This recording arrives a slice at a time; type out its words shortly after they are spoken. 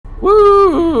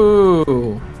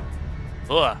Woo!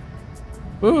 Ugh.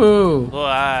 Woo!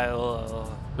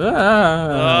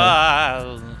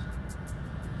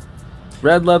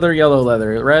 Red leather, yellow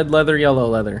leather. Red leather, yellow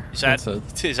leather. Is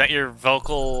that your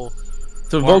vocal?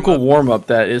 It's a vocal warm-up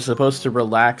that is supposed to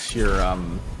relax your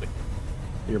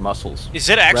muscles. Is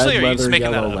it actually? Red or are you leather, just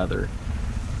making yellow that up? leather.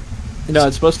 No,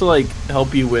 it's supposed to like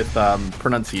help you with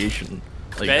pronunciation.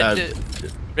 Like,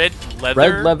 red leather.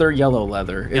 Red leather, yellow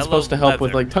leather. It's Yellow supposed to help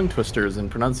with leather. like tongue twisters and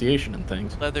pronunciation and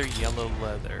things. Leather, yellow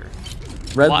leather.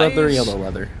 Red leather, yellow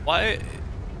leather. Why?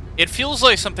 It feels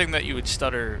like something that you would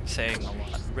stutter saying a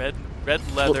lot. Red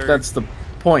leather. Well, that's the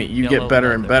point. You get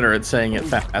better and leather. better at saying it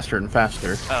faster and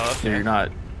faster. Oh, okay. So you're not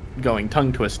going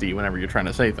tongue twisty whenever you're trying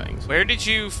to say things. Where did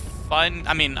you find?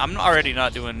 I mean, I'm already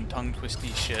not doing tongue twisty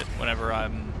shit whenever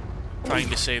I'm trying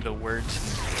to say the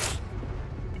words.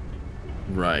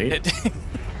 Right.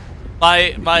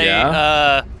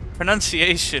 my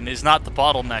pronunciation is not the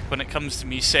bottleneck when it comes to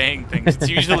me saying things. It's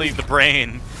usually the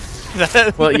brain.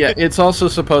 Well, yeah, it's also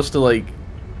supposed to like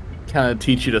kind of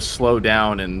teach you to slow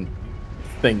down and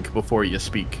think before you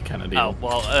speak, kind of deal. Oh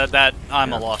well,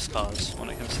 I'm a lost cause when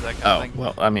it comes to that kind of thing.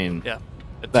 Well, I mean, yeah,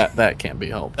 that can't be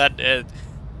helped. And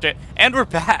we're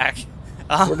back.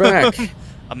 We're back.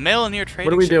 A mail-in-ear trading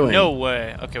What are we ship? doing? No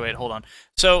way. Okay, wait, hold on.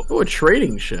 So, a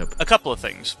trading ship. A couple of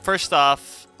things. First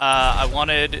off, I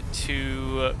wanted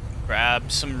to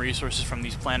grab some resources from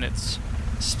these planets,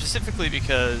 specifically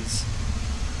because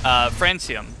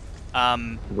francium.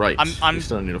 Right. I'm we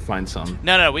still need to find some.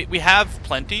 No, we have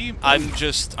plenty. I'm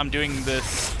doing this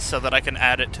so that I can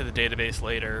add it to the database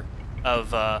later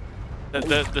of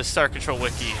the Star Control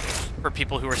wiki for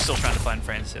people who are still trying to find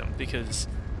francium, because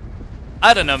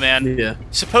I don't know, man. Yeah.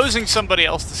 Supposing somebody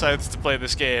else decides to play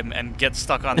this game and get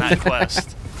stuck on that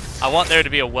quest, I want there to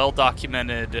be a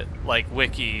well-documented like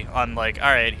wiki on like,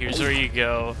 all right, here's where you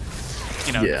go,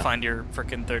 to find your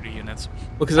frickin' 30 units.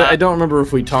 Well, because I don't remember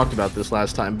if we talked about this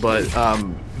last time, but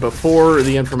before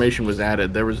the information was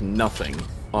added, there was nothing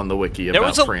on the wiki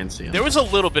about francium. There was a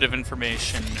little bit of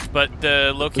information, but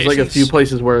the locations... There's like a few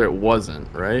places where it wasn't,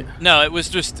 right? No, it was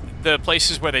just the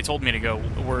places where they told me to go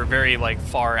were very like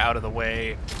far out of the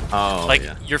way. Oh, like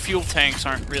your fuel tanks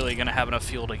aren't really going to have enough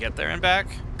fuel to get there and back,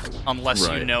 unless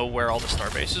you know where all the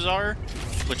star bases are,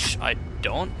 which I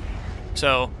don't.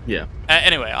 So yeah.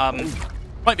 Anyway,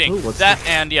 point being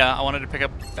I wanted to pick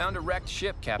up found a wrecked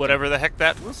ship, Captain. Whatever the heck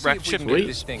that wrecked ship is.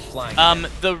 This thing flying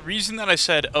the reason that I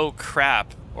said "oh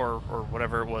crap" or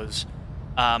whatever it was,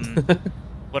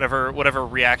 whatever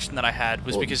reaction that I had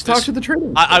was because talk to the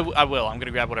trader. I will. I'm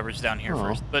gonna grab whatever's down here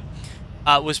first, but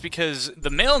was because the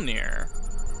Mjolnir,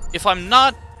 if I'm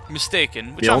not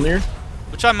mistaken, which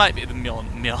I might be, the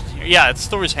Mjolnir. Yeah, it's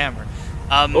Thor's hammer.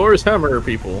 Thor's hammer,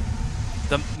 people.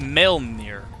 The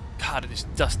Mjolnir. God, it is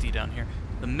dusty down here.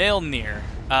 The Mjolnir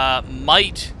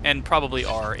might and probably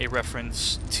are a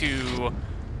reference to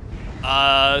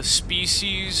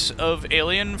species of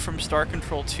alien from Star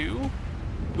Control 2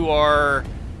 who are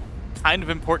kind of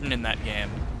important in that game.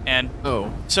 And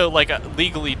so like a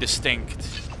legally distinct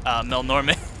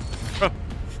Melnorman.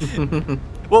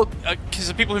 Well, because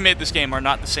the people who made this game are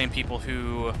not the same people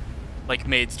who like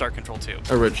made Star Control 2.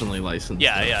 Originally licensed.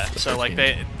 Yeah. So like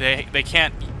they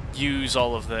can't use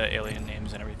all of the alien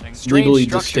names and everything. Legally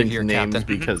distinct names,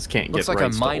 Captain. Because can't Looks get like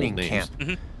rights a mining to old camp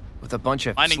names. with a bunch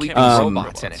of sleeping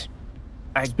robots in it.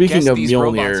 Speaking of these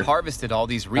Mjolnir, robots harvested all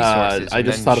these resources I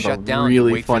just thought of a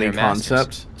really funny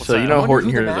concept. So you know Horton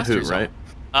Hears a Hoot, right?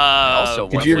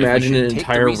 Could you imagine an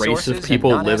entire race of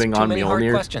people living on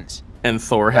Mjolnir, and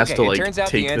Thor has to like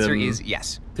take them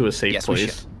to a safe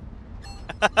place?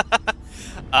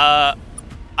 I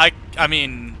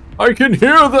mean, I can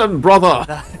hear them,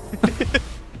 brother.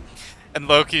 And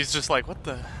Loki's just like, what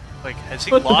the? Like, has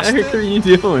he lost it? What the heck are you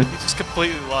doing? He just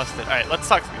completely lost it. All right, let's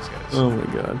talk to these guys. Oh my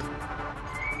god.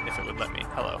 If it would let me.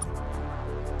 Hello.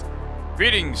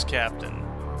 Greetings, Captain.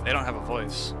 They don't have a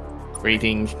voice.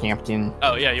 Greetings, Captain.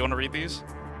 Oh yeah, you want to read these?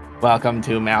 Welcome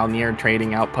to Mjolnir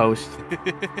Trading Outpost.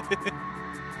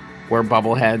 We're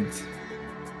bubbleheads.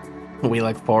 We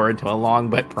look forward to a long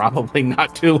but probably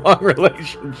not too long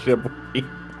relationship with you.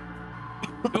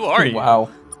 Who are you? Wow.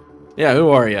 Yeah, who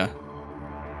are you?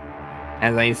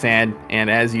 As I said,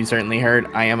 and as you certainly heard,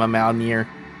 I am a Mjolnir.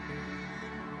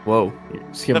 Whoa,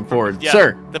 you're skipping forward. Yeah,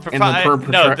 Sir, the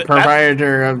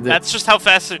proprietor of the... That's just how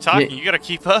fast they're talking. You gotta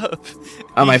keep up.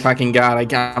 Oh my fucking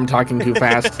god, I'm talking too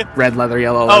fast. Red leather,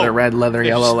 yellow leather, red leather,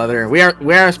 yellow leather. We are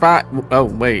a spy... Oh,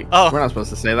 wait. We're not supposed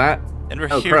to say that. And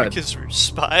we're here because we're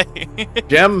spying.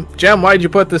 Jim, why'd you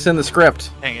put this in the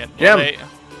script? Hang it. Jim.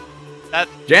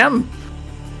 Jim.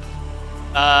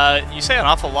 You say an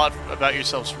awful lot about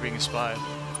yourselves for being a spy.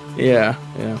 Yeah.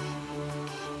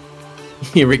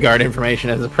 You regard information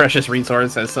as a precious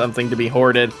resource, as something to be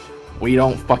hoarded. We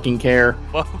don't fucking care.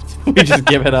 Well, we just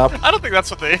give it up. I don't think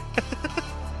that's what they...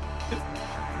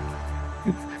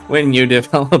 When you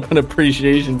develop an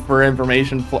appreciation for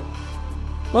information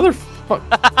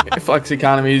flux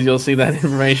economies, you'll see that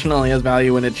information only has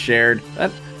value when it's shared.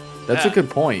 That's a good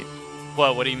point.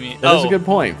 What do you mean? That is a good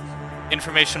point.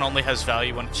 Information only has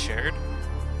value when it's shared?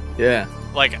 Yeah.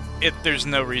 Like, there's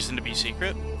no reason to be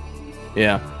secret?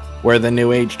 Yeah. We're the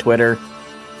new age Twitter.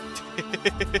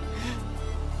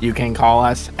 You can call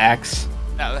us X.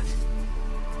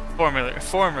 Formerly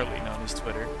known as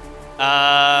Twitter. Who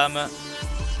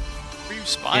are you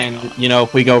spying on? You know,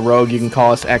 if we go rogue, you can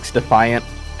call us X Defiant.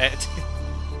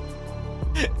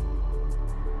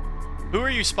 Who are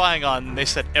you spying on? They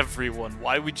said everyone.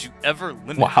 Why would you ever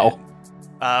limit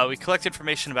it? We collect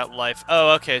information about life.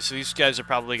 Oh, okay, so these guys are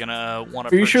probably gonna want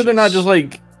to. Are you sure they're not just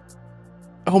like...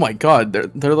 Oh my god,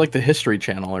 they're like the History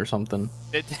Channel or something.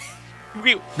 The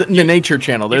Nature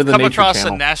Channel. They're the Nature Channel. Come across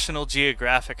a National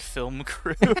Geographic film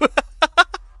crew.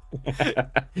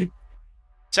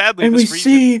 Sadly, and we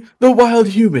see the wild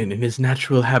human in his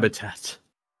natural habitat.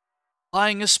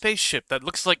 Flying a spaceship that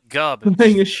looks like garbage.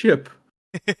 Flying a ship.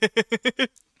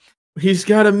 He's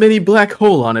got a mini black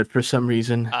hole on it for some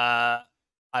reason.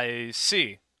 I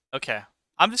see. Okay.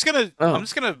 I'm just gonna.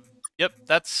 Yep,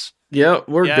 that's. Yeah,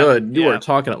 we're good. You are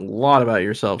talking a lot about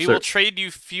yourself, We will trade you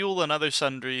fuel and other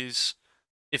sundries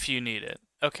if you need it.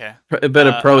 Okay. A bit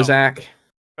of Prozac.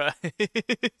 A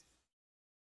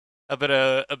bit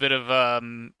of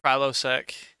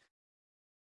Prilosec.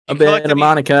 A bit of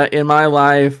Monica in my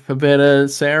life. A bit of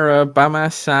Sarah by my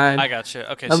side. I gotcha.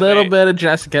 Okay. A little bit of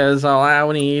Jessica is all I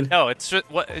need. No, it's just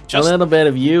a little bit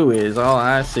of you is all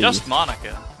I see. Just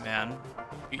Monica, man.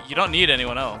 You don't need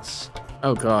anyone else.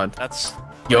 Oh God. That's.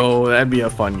 Yo, that'd be a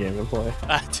fun game to play.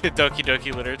 Doki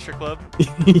Doki Literature Club?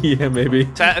 Yeah, maybe.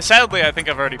 Sadly, I think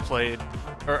I've already played.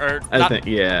 I think,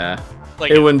 yeah.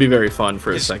 Like, it wouldn't be very fun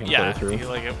for a second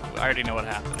playthrough. Yeah, I already know what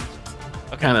happens.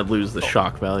 Okay. Kind of lose the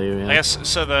shock value, yeah. I guess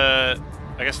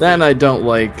Then I don't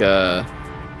like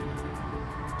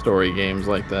story games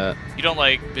like that. You don't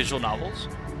like visual novels?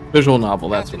 Visual novel,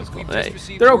 that's what it's called. Hey,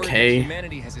 they're okay.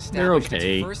 They're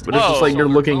okay. But it's just like you're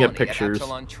looking at pictures.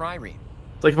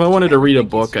 It's like if I wanted to read a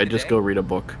book, I'd just go read a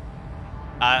book.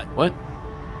 What?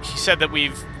 He said that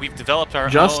we've developed our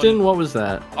Justin, own, what was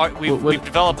that? We've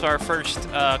developed our first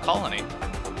colony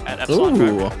at Epsilon.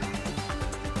 Ooh.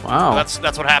 Wow. That's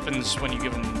what happens when you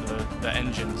give them the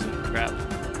engines and crap.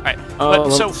 All right.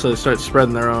 Oh, so start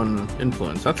spreading their own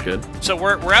influence. That's good. So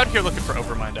we're out here looking for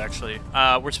Overmind. Actually,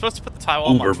 we're supposed to put the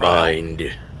Taiwan on trial.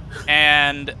 Overmind.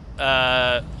 And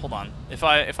hold on, if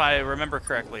I remember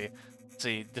correctly.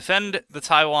 See, defend the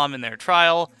Taiwan in their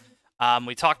trial.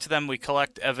 We talk to them. We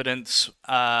collect evidence.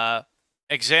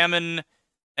 Examine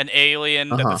an alien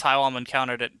that the Taiwan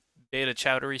encountered at Beta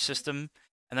Chowdery system,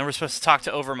 and then we're supposed to talk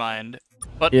to Overmind.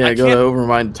 But yeah, go to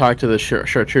Overmind and talk to the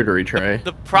charcuterie tray.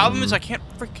 The problem is I can't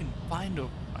freaking find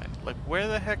Overmind. Like, where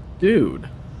the heck, dude?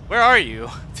 Where are you?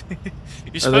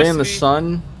 Are they in the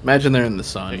sun? Imagine they're in the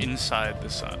sun. They're inside the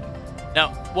sun.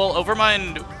 Now, well,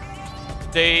 Overmind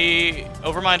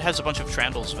has a bunch of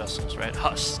Trandall's vessels, right?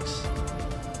 Husks.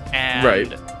 And right.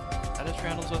 That is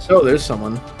Trandall's vessel? Oh, there's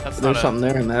someone. There's something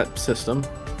there in that system.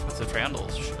 That's a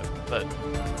Trandall's ship, but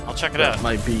I'll check it out. That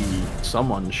might be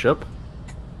someone's ship.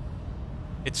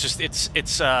 It's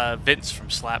Vince from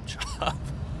Slapchop.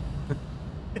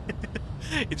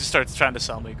 He just starts trying to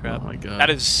sell me crap. Oh my god. That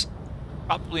is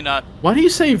probably not... Why do you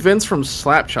say Vince from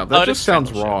Slapchop? That just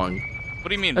sounds wrong. What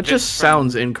do you mean? That just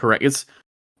sounds incorrect. It's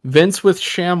Vince with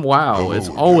ShamWow. It's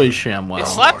always ShamWow.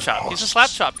 It's Slapchop. He's a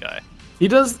Slapchop guy. He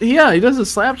does a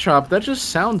Slapchop. That just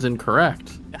sounds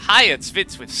incorrect. Hi, it's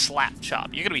Vince with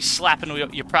Slapchop. You're gonna be slapping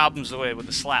your problems away with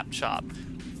the Slapchop.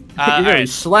 You're gonna be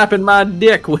slapping my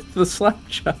dick with the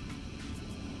Slapchop.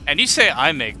 And you say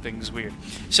I make things weird.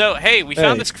 So, hey, we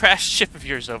found this crashed ship of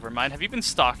yours, Overmind. Have you been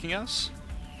stalking us?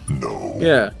 No.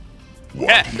 Yeah.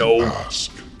 No.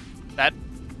 That.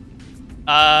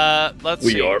 Let's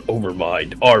see. We are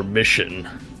Overmind. Our mission.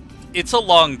 It's a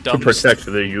long, dumb... To protect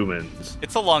the humans.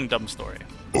 It's a long, dumb story.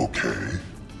 Okay.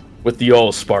 With the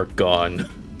Allspark gone.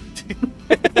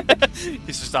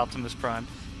 He's just Optimus Prime.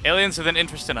 Aliens have an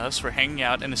interest in us. We're hanging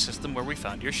out in a system where we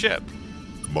found your ship.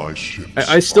 My ship.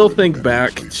 I still think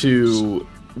back to...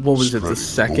 What was it, the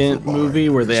second movie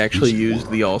where they actually used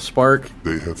the Allspark?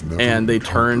 And they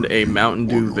turned a Mountain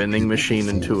Dew vending machine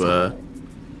into a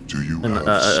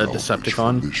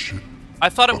Decepticon? I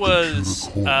thought it was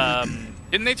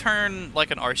Didn't they turn like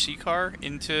an RC car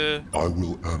into? I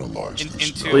will analyze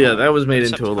this. Well, yeah, that was made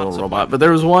into a little robot. But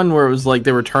there was one where it was like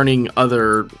they were turning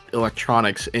other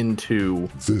electronics into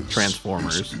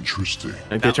Transformers. Is interesting.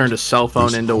 Like they turned a cell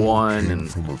phone into one, and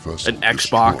an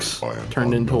Xbox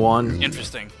turned into one.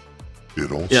 Interesting.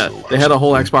 Yeah, they had a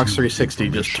whole Xbox 360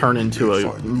 just turn into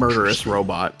a murderous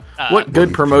robot. What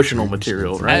good promotional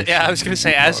material, right? Yeah, I was gonna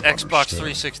say, as Xbox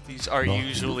 360s are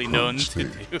usually known to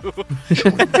do.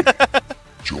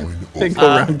 They go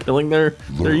around killing their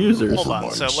users. Hold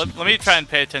on, so let me try and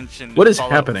pay attention. What is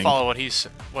happening? Follow what he's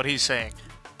saying.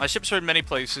 My ships are in many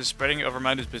places. Spreading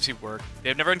Overmind is busy work. They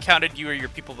have never encountered you or your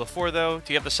people before, though.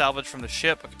 Do you have the salvage from the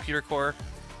ship? A computer core?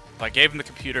 Well, I gave him the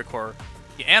computer core.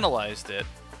 He analyzed it,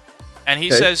 and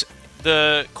he says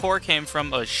the core came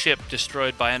from a ship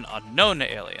destroyed by an unknown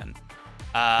alien.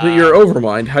 But you're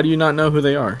Overmind. How do you not know who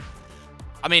they are?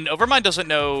 I mean, Overmind doesn't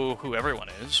know who everyone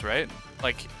is, right?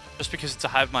 Like, just because it's a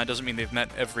hive mind doesn't mean they've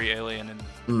met every alien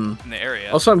in the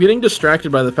area. Also, I'm getting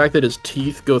distracted by the fact that his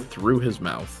teeth go through his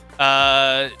mouth.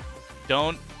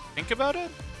 Don't think about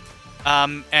it.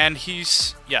 And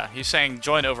he's saying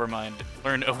join Overmind,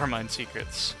 learn Overmind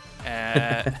secrets.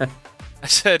 I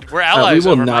said we're allies.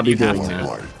 We will Overmind, not be doing that. that.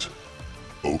 Right.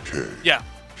 Okay. Yeah.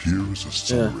 Here's a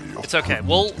summary of it's okay.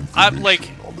 I'm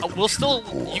like, we'll still.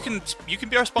 core. You can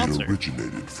be our sponsor. It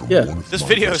originated from Yeah. one of This my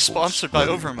video is vessels, sponsored by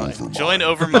the Overmind. Join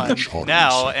Overmind Chowdery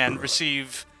now sector. and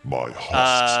receive My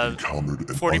hosts encountered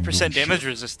an 40% unknown damage ship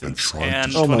resistance tried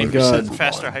and to Oh my 20% God.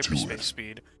 faster Overmind to hyperspace it.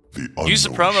 speed. The Use the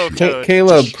unknown promo ship. code.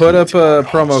 Caleb, put up a destroyed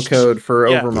promo hosts. code for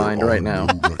Yeah. Overmind There right are now.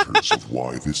 no records of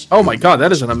why this Oh my god,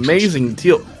 that is an amazing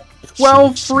deal.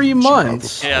 12 free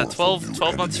months. Yeah,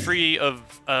 12 months free of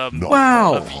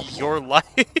Wow. of your life.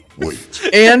 Wait.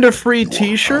 And a free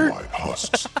t-shirt? Allied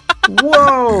husks.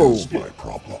 Whoa. That's my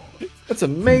problem. That's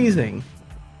amazing.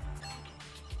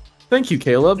 Thank you,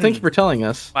 Caleb. Thank you for telling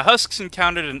us. My husks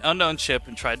encountered an unknown ship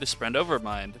and tried to spread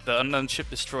Overmind. The unknown ship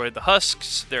destroyed the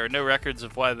husks. There are no records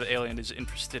of why the alien is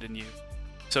interested in you.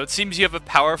 So it seems you have a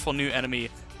powerful new enemy.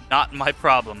 Not my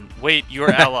problem. Wait,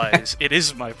 you're allies. It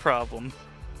is my problem.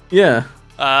 Yeah.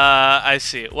 I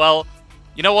see. Well,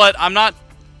 you know what? I'm not.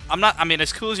 I mean,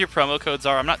 as cool as your promo codes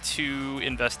are, I'm not too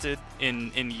invested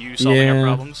in you solving our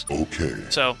problems. Okay.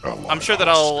 So I'm sure that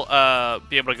I'll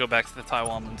be able to go back to the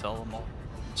Taiwan and tell them all.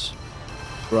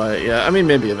 Right, yeah. I mean,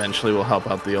 maybe eventually we'll help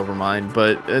out the Overmind,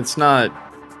 but it's not...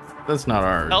 That's not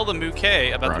our... Tell the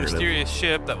Muke about the mysterious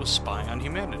ship that was spying on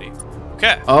humanity.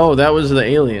 Okay. Oh, that was the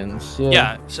aliens.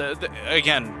 Yeah, so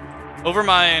again,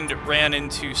 Overmind ran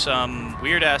into some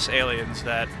weird-ass aliens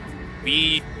that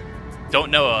we don't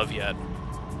know of yet.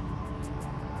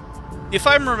 If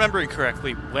I'm remembering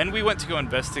correctly, when we went to go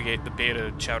investigate the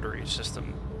Beta Chowdery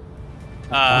system,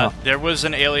 there was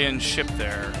an alien ship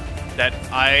there that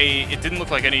it didn't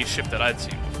look like any ship that I'd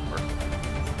seen before.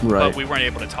 Right. But we weren't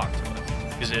able to talk to it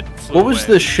because it flew What was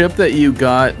away. the ship that you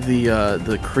got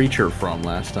the creature from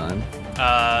last time?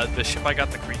 The ship I got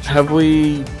the creature Have from?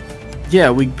 we... Yeah,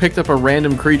 we picked up a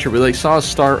random creature. We like saw a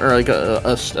star or like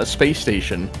a space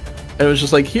station. And it was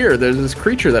just like, here, there's this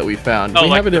creature that we found. Oh, we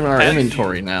like have it in the our pet?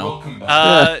 inventory now.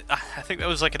 I think that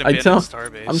was like an abandoned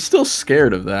starbase. I'm still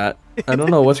scared of that. I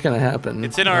don't know what's gonna happen.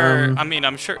 It's in our. I mean,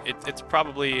 I'm sure it's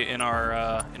probably in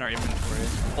our inventory.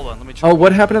 Hold on, let me check. Oh,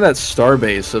 what happened to that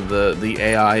starbase of the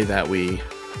AI that we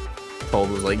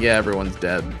told was like, yeah, everyone's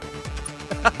dead.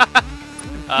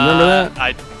 Remember that?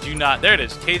 I do not. There it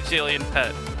is. Caged alien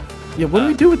pet. Yeah, what do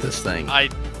we do with this thing? I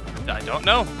don't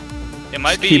know. It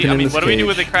might Just keep be. it I in mean, this what do we do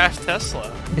with a cage. crashed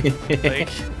Tesla? Like,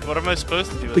 what am I supposed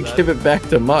to do with We that? give it back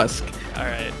to Musk. All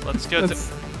right, let's go to.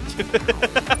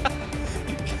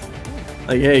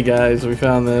 Like, hey guys, we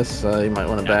found this. You might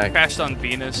want to back. Crashed on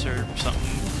Venus or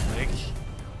something. Like,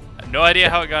 I have no idea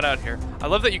how it got out here. I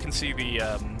love that you can see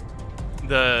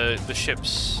the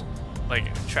ships like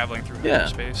traveling through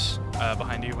space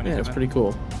behind you when you come Yeah, it's in. pretty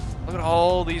cool. Look at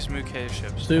all these Muke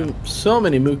ships. So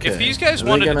many Muke. If these guys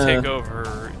wanted to take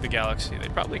over the galaxy, they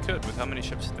probably could with how many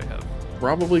ships that they have.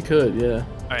 Probably could, yeah.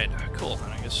 Alright, cool.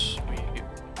 And I guess we...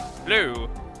 Hello.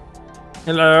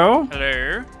 Hello?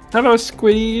 Hello. Hello,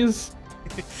 Squiddies.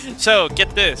 So, get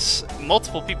this.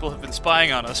 Multiple people have been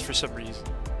spying on us for some reason.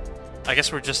 I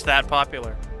guess we're just that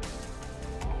popular.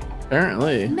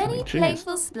 Apparently. Many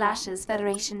playful splashes,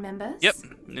 Federation members. Yep.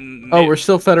 Oh, we're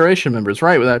still Federation members,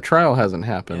 right? Well, that trial hasn't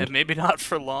happened. Yeah, maybe not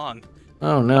for long.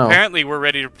 Oh, no. Apparently, we're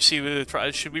ready to proceed with the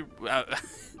trial. Should we...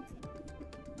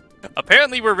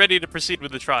 Apparently, we're ready to proceed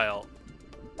with the trial.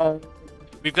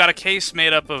 We've got a case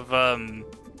made up of, oh,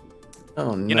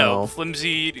 no. you know,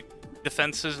 flimsy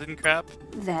defenses and crap?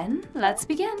 Then let's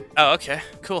begin. Oh, okay,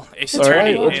 cool. Ace All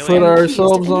right, let's put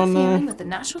ourselves on with the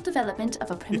natural development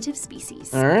of a primitive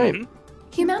species. All right.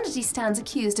 Humanity stands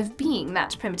accused of being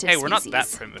that primitive Hey, species. we're not that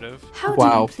primitive. How do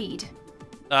you plead?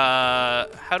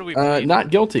 How do we plead? Not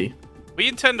guilty. We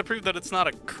intend to prove that it's not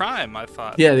a crime, I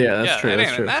thought. Yeah, that's true.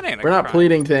 That's true. That ain't We're not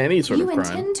pleading to any sort of crime. You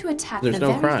intend to attack the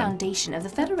very foundation of the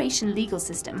Federation legal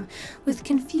system with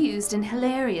confused and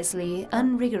hilariously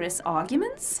unrigorous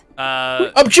arguments?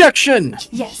 Objection!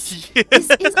 Yes, this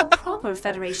is a proper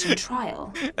Federation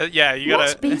trial. Yeah, you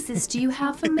gotta... What basis do you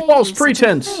have for making false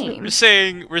pretense?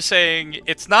 We're saying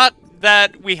it's not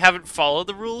that we haven't followed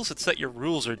the rules, it's that your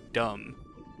rules are dumb.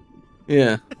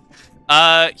 Yeah.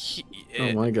 Oh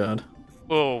my god.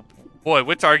 Oh boy,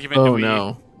 which argument do we... Oh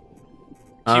no.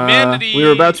 Humanity... we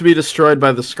were about to be destroyed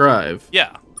by the scribe.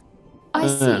 Yeah. I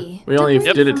see. We only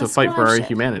did it to fight for our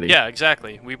humanity. Yeah,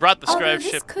 exactly. We brought the scribe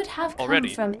ship this could have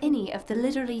already. come from any of the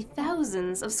literally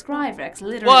thousands of scribe wrecks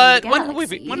literally in the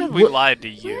galaxy. When have we lied to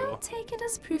you? We'll take it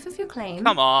as proof of your claim.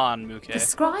 Come on, Muke. The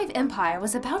scribe empire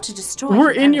was about to destroy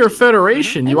We're in your humanity.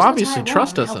 federation. You obviously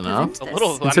trust us enough. A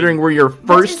little, considering we're your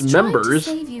first members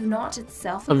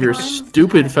of your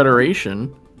stupid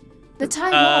federation. The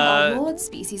Taiwan are lord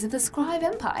species of the scribe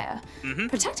empire,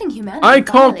 protecting humanity. I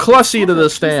call Clussy to the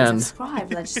stand.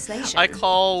 Scribe legislation. I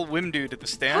call Wimdu to the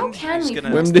stand. How can we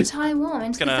promote the Taiwan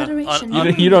into the Federation?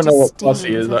 You don't know what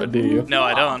Clussy is, do you? No,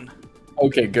 I don't.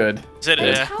 Okay, good. Is it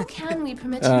How can we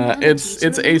permit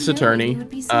it's Ace Attorney.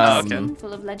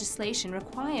 Full of legislation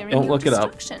requiring don't look it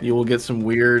up. destruction. You will get some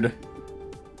weird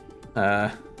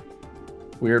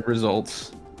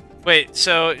results. Wait,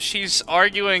 so she's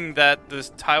arguing that the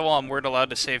Taiwan weren't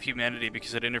allowed to save humanity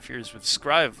because it interferes with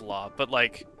scribe law, but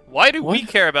like, why do we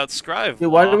care about scribe law?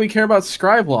 Why do we care about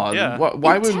scribe law? Yeah.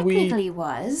 Why would we?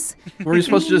 Was. Were we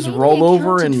supposed to just roll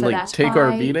over and like take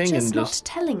our beating and just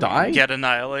die? Get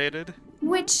annihilated?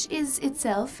 Which is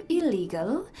itself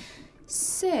illegal.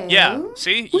 So... Yeah,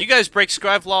 see? You guys break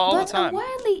scribe law all the time. But a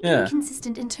wildly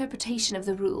inconsistent interpretation of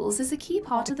the rules is a key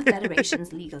part of the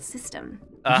Federation's legal system.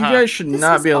 You guys should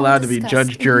not be allowed to be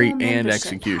judge, jury, and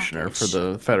executioner for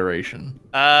the Federation.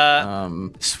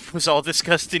 This was all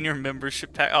discussed in your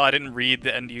membership pack. Oh, I didn't read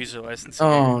the end-user license.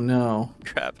 Oh, no.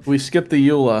 Crap. We skipped the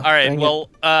EULA. All right, well,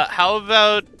 how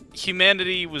about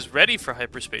humanity was ready for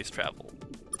hyperspace travel?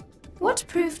 What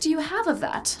proof do you have of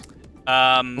that?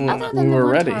 Other than the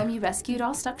one time you rescued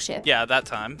our stuck ship. Yeah, that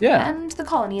time. Yeah. And the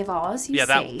colony of ours you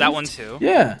saved. that one too.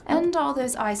 Yeah. And all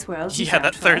those ice worlds you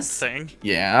that third us. thing.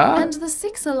 Yeah. And the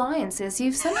 6 alliances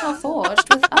you've somehow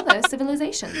forged with other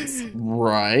civilizations.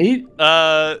 Right.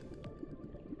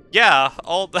 Yeah,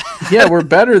 all that. Yeah, we're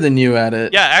better than you at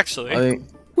it. Yeah, actually. I think...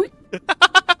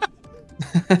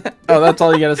 Oh, that's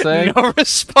all you gotta say? No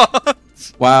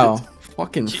response. Wow.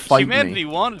 Fucking fight Humanity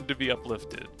wanted to be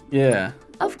uplifted. Yeah.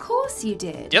 Of course you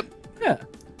did. Yep. Yeah.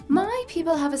 My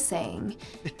people have a saying.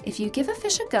 If you give a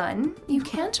fish a gun, you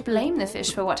can't blame the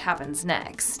fish for what happens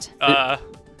next. What?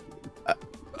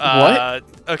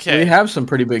 Okay. We have some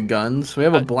pretty big guns. We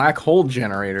have a black hole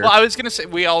generator. Well, I was gonna say,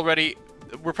 we're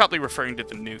probably referring to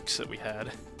the nukes that we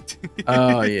had.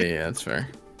 Oh, yeah, that's fair.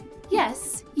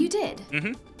 Yes, you did.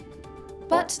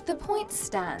 But the point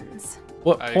stands.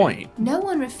 What point? No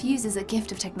one refuses a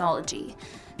gift of technology.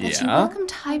 That you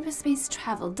welcomed hyperspace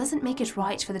travel doesn't make it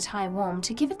right for the Taiwan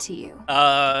to give it to you.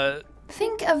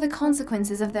 Think of the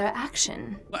consequences of their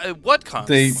action. What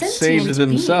consequences? They saved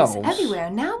themselves.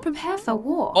 Everywhere now prepare for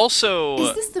war. Also...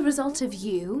 Is this the result of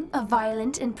you, a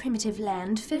violent and primitive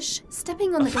landfish,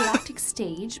 stepping on the galactic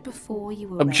stage before you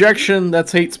were Objection, ready?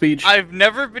 That's hate speech. I've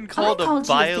never been called a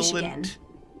violent...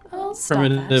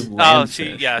 primitive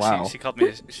landfish. She called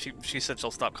me. She said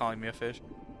she'll stop calling me a fish.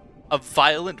 A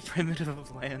violent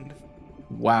primitive land.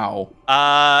 Wow.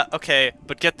 Okay,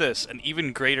 but get this: an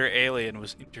even greater alien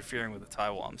was interfering with the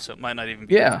Taiwan, so it might not even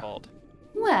be called.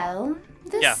 Well,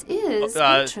 this is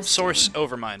interesting. Source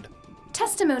Overmind.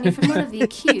 Testimony from one of the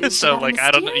accused. So, like, I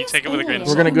don't know. You take it with a grain of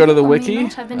salt. We're gonna go to the wiki.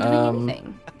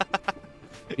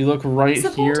 You look right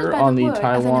here on the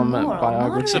Taiwan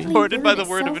biography. Supported by the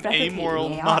word of an amoral,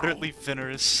 moderately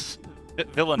villainous.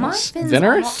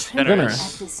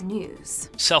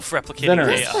 Self-replicating AI.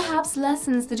 This perhaps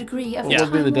lessens the degree of what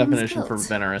would be the definition for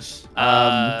venomous?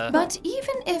 But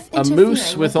even if a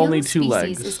moose with only 2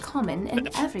 legs is common and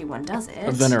everyone does it,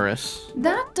 a venomous.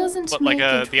 That doesn't make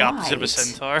it the opposite of a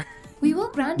centaur. We will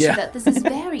grant you that this is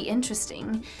very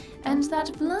interesting, and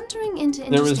that blundering into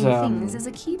interesting things is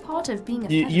a key part of being a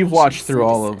Federation You've watched through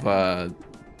citizen. all of.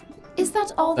 Is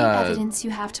that all the evidence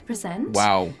you have to present?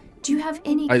 Wow. Do you have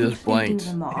any concluding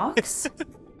remarks?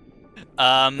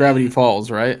 Gravity Falls,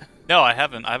 right? No, I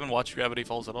haven't. I haven't watched Gravity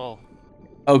Falls at all.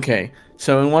 Okay,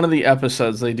 so in one of the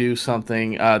episodes, they do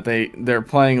something. They're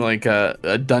playing like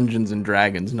a Dungeons and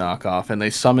Dragons knockoff, and they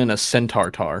summon a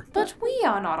centaur. But we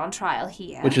are not on trial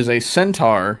here. Which is a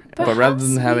centaur, but rather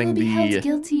than having the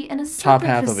top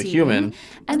half of a human,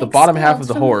 it's the bottom half of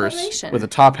the horse with the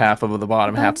top half of the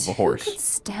bottom half of a horse. Who could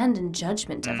stand in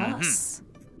judgment of us?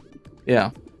 Yeah.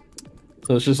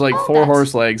 So it's just like four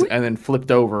horse legs and then flipped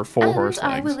over four horse legs.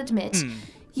 I will admit.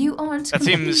 You aren't that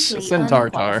seems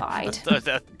unqualified.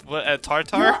 What,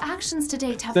 tartar? Your actions to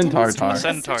date have demonstrated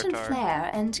a certain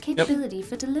flair and capability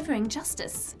for delivering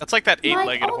justice. That's like that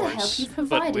eight-legged horse,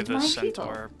 but with a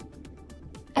centaur.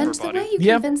 And the way you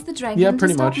convince the dragon to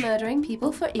stop murdering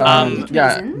people for irrelevant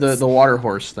reasons. the water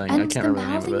horse thing. And I can't remember the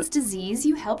name of it. the mouthing's disease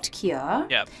you helped cure.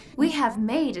 Yep. We have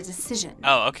made a decision.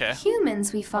 Oh, okay.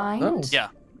 Humans, we find. Oh. Yeah.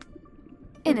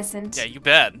 Innocent. Yeah, you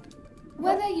bet.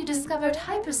 Whether you discovered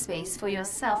hyperspace for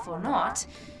yourself or not,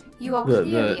 you are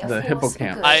clearly a force for good.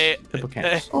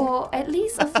 Hippocampus. Or at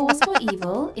least a force for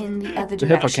evil in the other The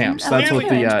direction. hippocampus. That's what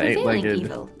the eight-legged.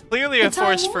 Evil. Clearly a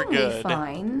force for good.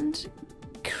 Find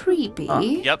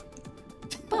creepy. Yep.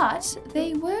 But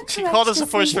they were. She called us a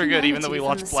force for good, even though we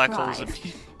watched Black Holes and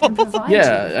people.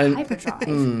 Yeah,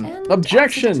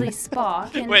 objection.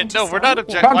 Wait, no, we're not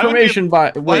objecting. Confirmation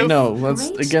by. Wait, no,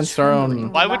 that's against our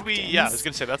own. Why would we? Yeah, I was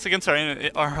gonna say that's against our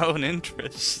own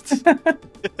interest.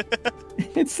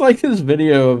 It's like this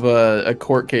video of a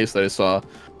court case that I saw,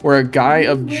 where a guy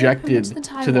objected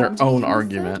to their own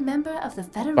argument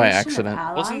by accident.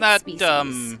 Wasn't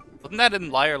that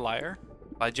in Liar Liar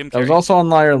by Jim Carrey? That was also on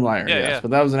Liar Liar, yes, yeah. but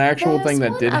that was an actual thing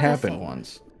that did happen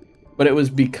once. But it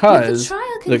was because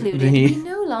we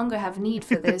no longer have need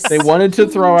for this. They wanted to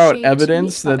throw out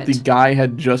evidence that the guy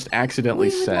had just accidentally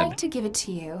said. We would like to give it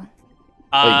to you.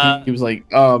 Like, he was like,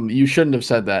 you shouldn't have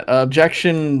said that.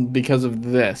 Objection because of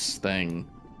this thing.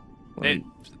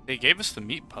 They gave us the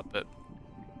meat puppet.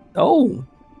 Oh,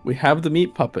 we have the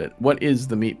meat puppet. What is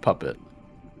the meat puppet?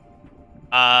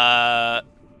 I'm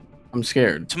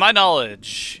scared. To my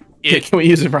knowledge, can we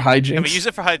use it for hijinks? Can we use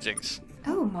it for hijinks?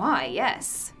 Oh my,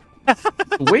 yes.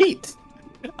 Wait.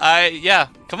 Yeah.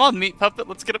 Come on, meat puppet.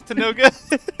 Let's get up to no good.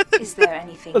 Is there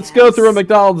anything Let's go through a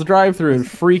McDonald's drive-thru and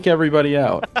freak everybody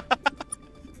out.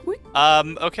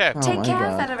 Okay. Take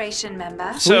care, Federation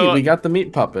member. Sweet, we got the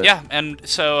meat puppet. Yeah, and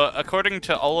so according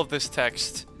to all of this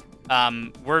text,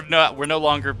 we're no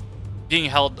longer being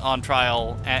held on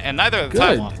trial, and neither of the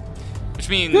Taiwan. Which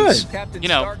means, Captain you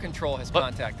know, Star Control has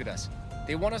contacted us.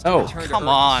 They want us to return to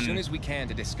Earth as soon as we can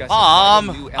to discuss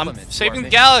new elements. I'm saving the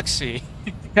galaxy.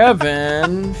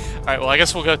 Kevin. All right, well, I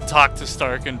guess we'll go talk to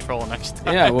Star Control next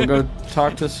time. Yeah, we'll go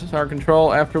talk to Star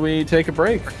Control after we take a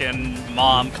break. Freaking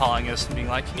mom calling us and being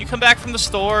like, "Can you come back from the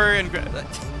store and grab that?"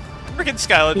 Freaking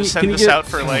Skylar just send us out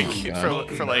for like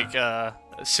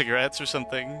cigarettes or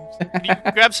something. Can you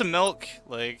grab some milk?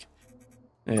 Like.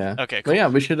 Yeah. Okay, cool. But yeah,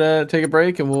 we should take a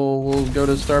break and we'll go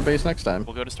to Starbase next time.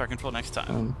 We'll go to Star Control next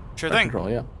time. Sure Star thing.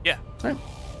 Control, yeah. Yeah. All right.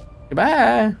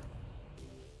 Goodbye.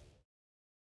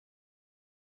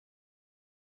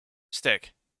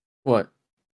 Stick. What?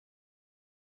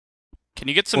 Can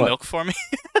you get some milk for me?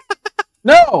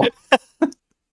 No!